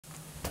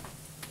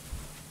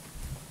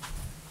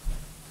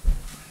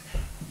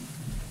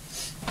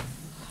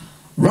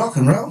Rock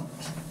and roll.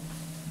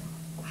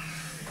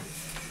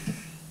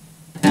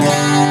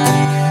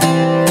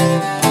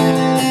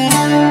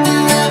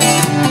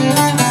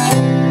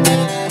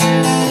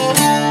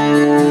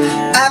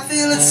 I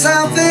feel that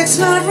something's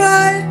not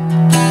right.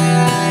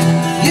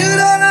 You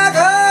don't like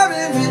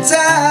holding me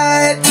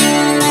tight.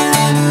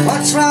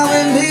 What's wrong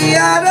with me?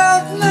 I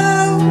don't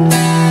know.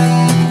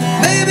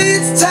 Maybe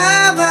it's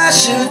time I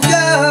should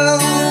go.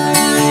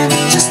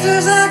 Just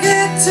as I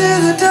get to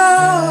the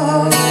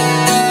door,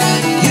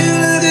 you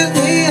look at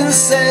me and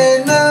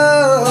say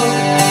no.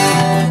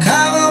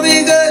 Come on,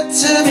 be good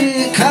to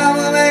me. Come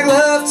on, make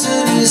love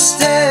to me.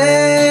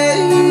 Stay.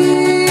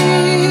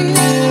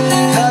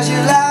 'Cause you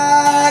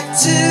like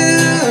to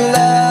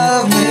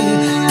love me,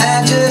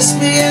 and just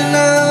me and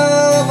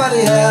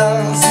nobody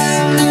else.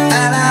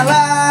 And I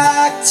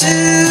like to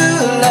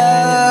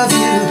love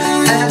you,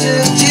 and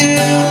just you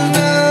and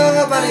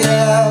nobody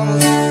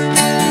else.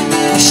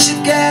 You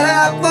should get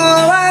up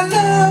more, I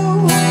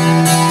know.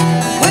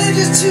 We're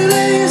just too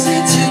lazy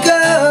to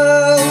go.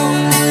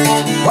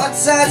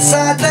 What's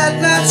outside that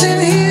not's in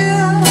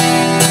here?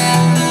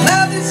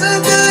 Nothing so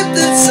good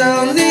that's so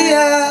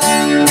near.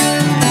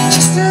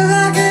 Just as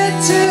I get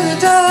to the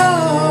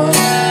door,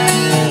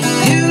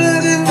 you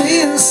look at me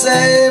and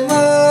say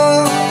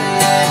more.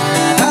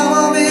 Come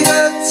on, be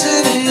good to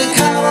me.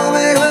 Come on,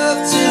 make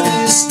love to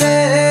me.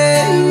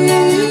 Stay.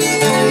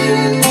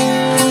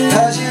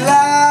 'Cause you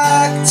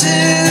like to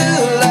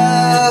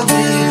love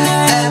me,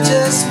 and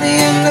just me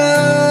and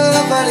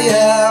nobody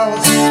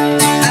else.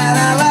 And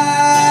I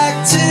like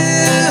to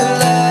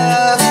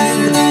love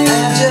you,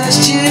 and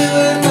just you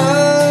and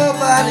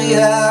nobody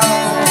else.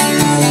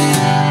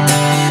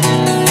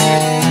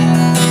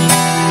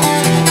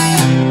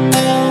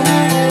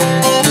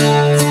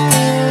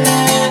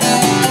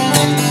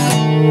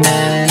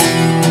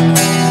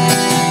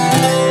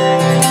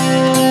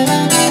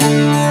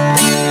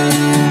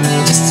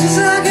 Just as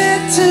I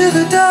get to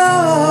the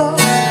door,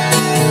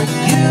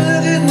 you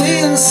look at me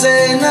and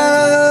say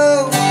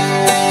no.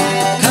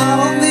 Come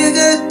on, be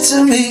good to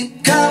me.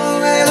 Come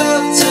on, make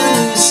love to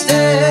me.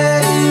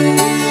 Stay.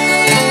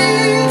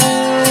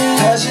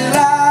 'Cause you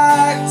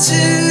like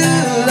to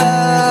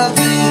love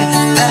me,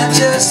 and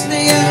just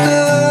me and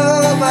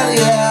nobody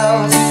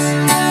else.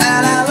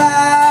 And I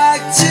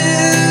like to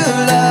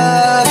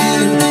love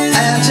you,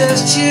 and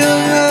just you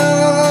and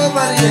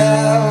nobody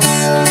else.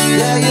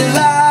 Yeah, you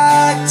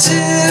like to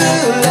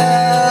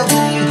love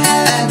me,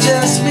 and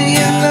just me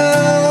and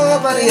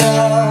nobody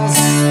else.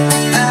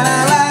 And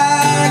I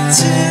like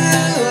to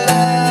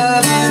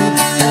love you,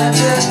 and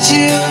just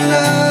you and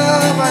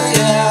nobody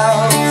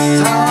else.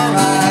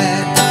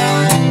 Alright.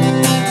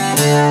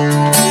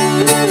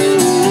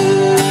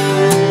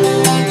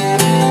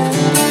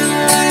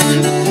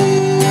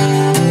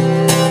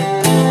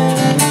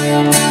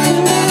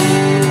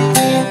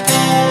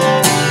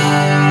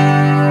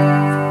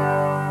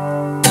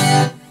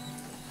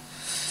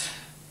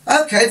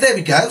 Okay, there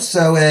we go.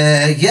 So,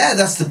 yeah,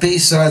 that's the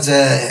B-sides.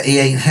 He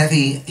ain't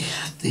heavy.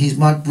 He's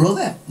my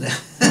brother.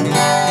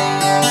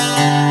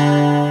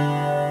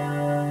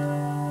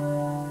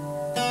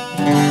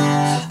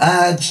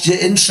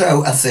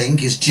 Intro, I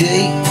think, is G,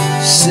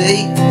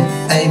 C,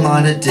 A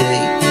minor, D.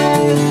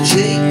 G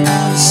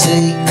and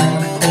C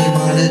and A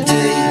minor, D.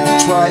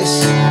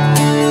 Twice.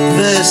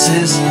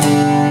 Verses.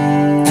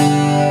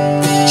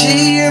 G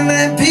and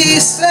then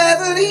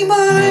B7, E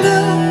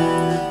minor,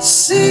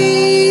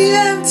 C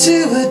and to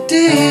a D.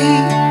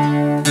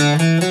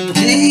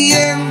 G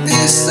and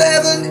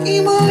B7,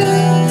 E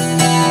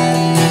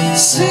minor,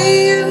 C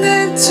and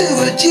then to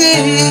a G.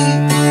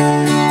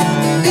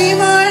 E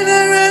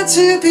minor and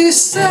to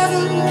B7,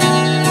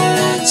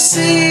 C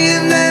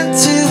and then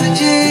to a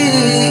G.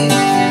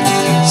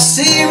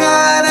 C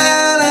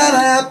minor, la,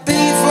 la, B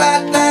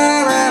flat, la,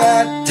 la, la,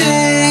 D.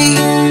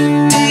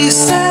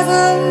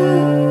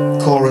 D7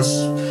 chorus.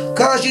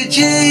 'Cause you G,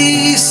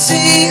 C,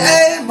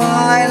 A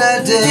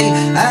minor, D,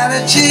 and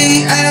a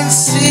G and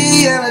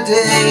C and a D.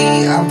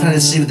 I'm playing a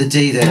C with a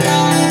D there.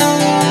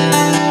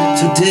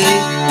 So D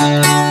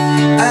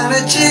and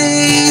a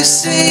G,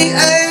 C,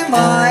 A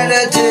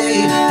minor, D,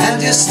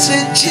 and just a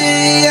G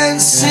and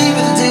C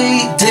with a D,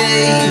 D.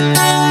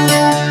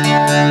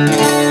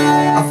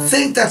 I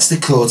think that's the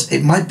chords.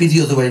 It might be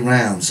the other way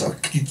round. So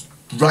you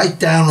write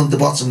down on the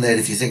bottom there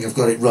if you think I've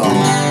got it wrong.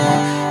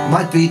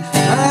 Might be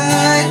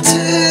I do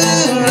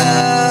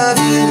love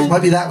you. It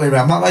might be that way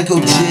around. Might go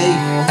G,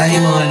 A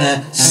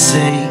minor, C,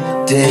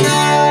 D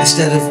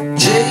instead of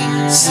G,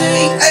 C,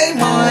 A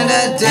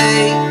minor, D.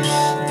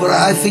 But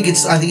I think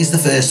it's the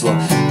first one.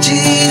 G,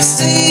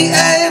 C,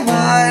 A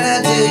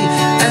minor, D,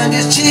 and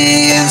it's G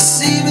and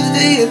C with a D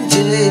and G,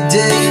 D.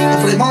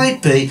 But it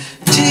might be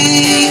G,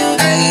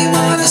 A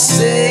minor,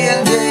 C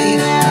and D,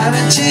 and a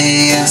G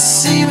and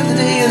C with a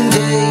D and D.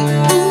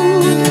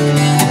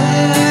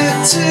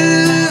 To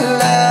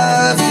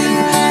love you,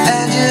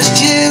 and just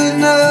you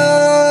and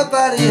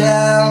nobody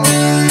else.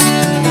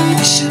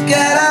 You should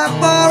get up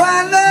more,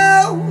 I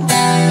know.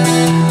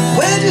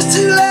 We're just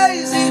too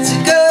lazy to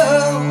go.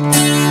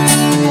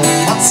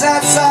 What's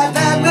outside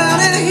that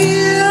running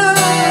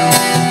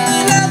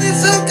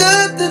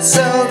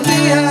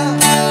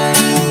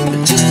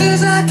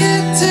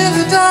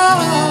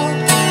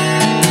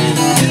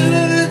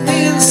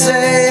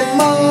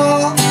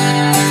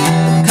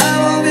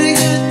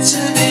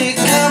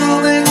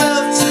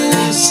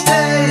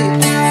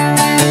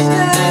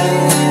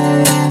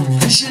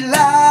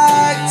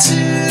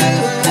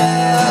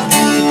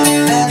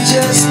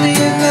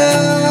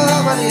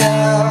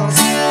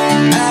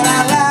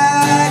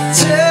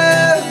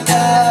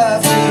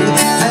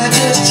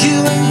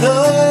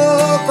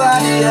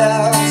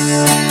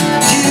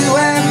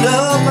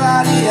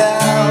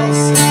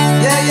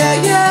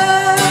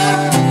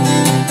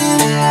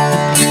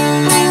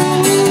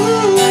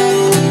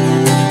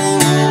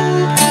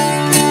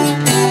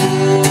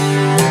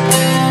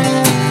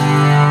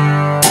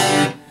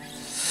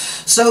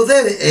So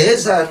there it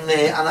is, and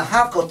I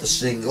have got the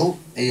single.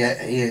 He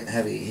ain't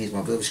heavy. He's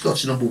my brother.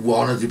 Scotch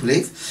 #1, I do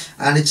believe,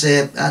 and it's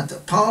a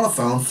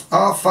Parlophone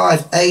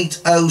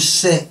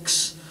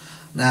R5806.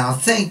 Now I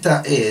think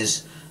that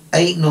is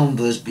 8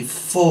 numbers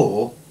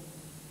before.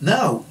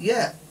 No,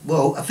 yeah.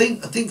 Well, I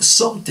think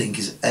something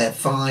is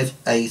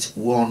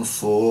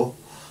 5814.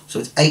 So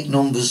it's 8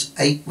 numbers,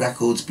 8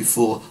 records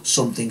before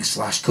Something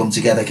 / Come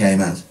Together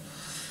came out.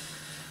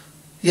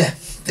 Yeah,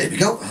 there we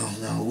go. I'll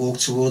now walk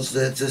towards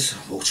the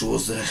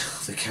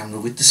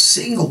camera with the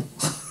single.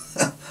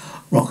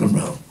 Rock and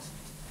roll.